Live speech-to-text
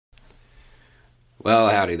Well,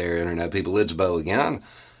 howdy there, Internet people. It's Bo again.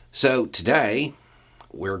 So, today,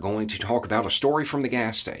 we're going to talk about a story from the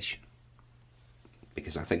gas station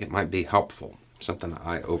because I think it might be helpful. Something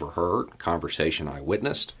I overheard, a conversation I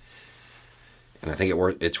witnessed, and I think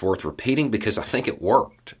it's worth repeating because I think it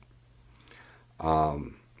worked. I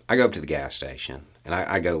go up to the gas station, and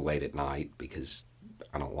I go late at night because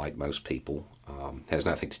I don't like most people. Has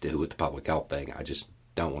nothing to do with the public health thing. I just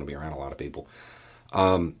don't want to be around a lot of people.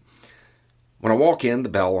 When I walk in, the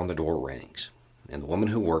bell on the door rings. And the woman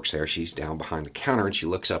who works there, she's down behind the counter and she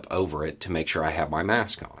looks up over it to make sure I have my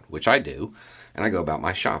mask on, which I do, and I go about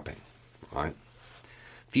my shopping. Right?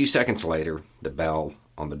 A few seconds later, the bell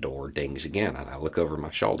on the door dings again, and I look over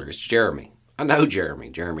my shoulder. It's Jeremy. I know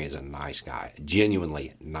Jeremy. Jeremy is a nice guy, a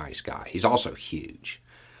genuinely nice guy. He's also huge.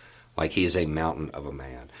 Like, he is a mountain of a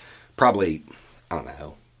man. Probably, I don't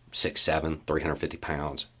know, 6'7", 350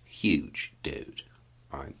 pounds. Huge dude.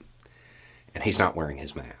 Right? And he's not wearing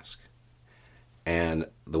his mask. And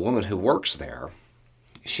the woman who works there,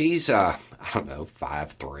 she's,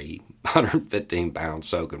 5'3", 115 pounds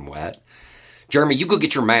soaking wet. Jeremy, you go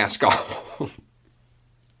get your mask on.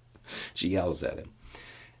 She yells at him.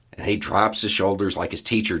 And he drops his shoulders like his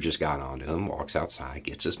teacher just got onto him, walks outside,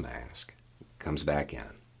 gets his mask, comes back in.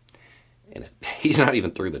 And he's not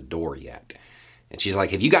even through the door yet. And she's like,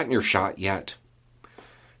 have you gotten your shot yet?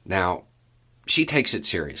 Now, she takes it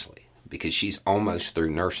seriously, because she's almost through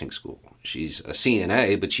nursing school. She's a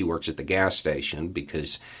CNA, but she works at the gas station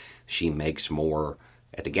because she makes more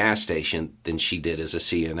at the gas station than she did as a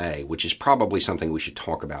CNA, which is probably something we should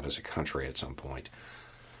talk about as a country at some point.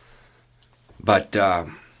 But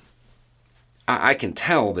I can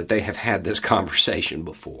tell that they have had this conversation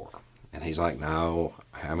before. And he's like, no,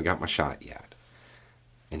 I haven't got my shot yet.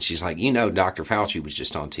 And she's like, Dr. Fauci was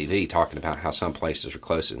just on TV talking about how some places are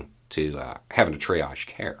close to having to triage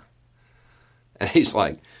care. And he's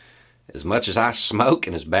like, as much as I smoke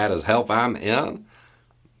and as bad as health I'm in,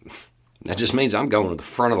 that just means I'm going to the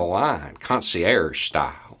front of the line, concierge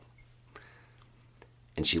style.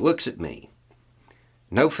 And she looks at me.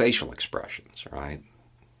 No facial expressions, right?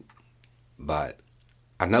 But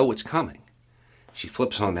I know what's coming. She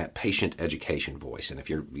flips on that patient education voice. And if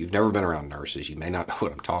you've never been around nurses, you may not know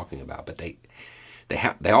what I'm talking about. But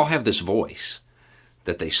they all have this voice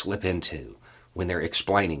that they slip into when they're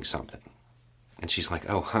explaining something. And she's like,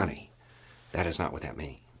 oh, honey, that is not what that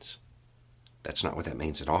means. That's not what that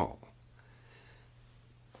means at all.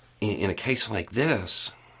 In a case like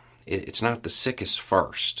this, it's not the sickest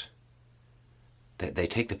first. They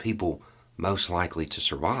take the people most likely to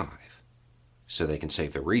survive so they can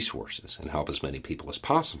save their resources and help as many people as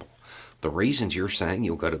possible. The reasons you're saying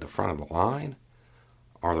you'll go to the front of the line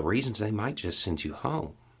are the reasons they might just send you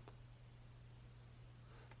home.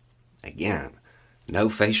 Again, no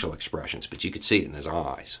facial expressions, but you could see it in his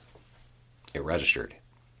eyes. It registered.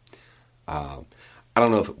 I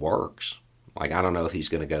don't know if it works. Like, I don't know if he's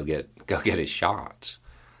going to go get his shots.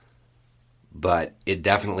 But it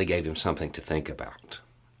definitely gave him something to think about.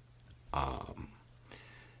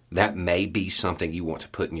 That may be something you want to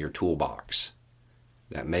put in your toolbox.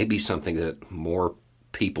 That may be something that more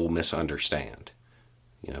people misunderstand.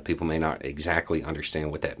 People may not exactly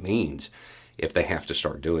understand what that means if they have to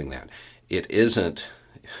start doing that. It isn't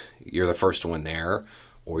you're the first one there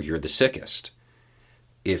or you're the sickest.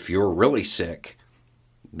 If you're really sick,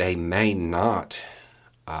 they may not,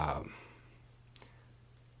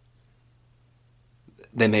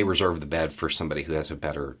 they may reserve the bed for somebody who has a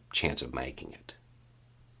better chance of making it.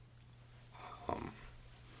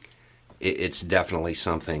 It's definitely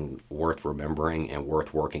something worth remembering and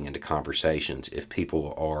worth working into conversations if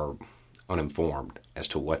people are uninformed as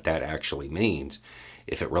to what that actually means,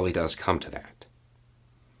 if it really does come to that.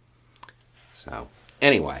 So,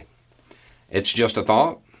 anyway, it's just a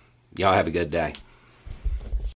thought. Y'all have a good day.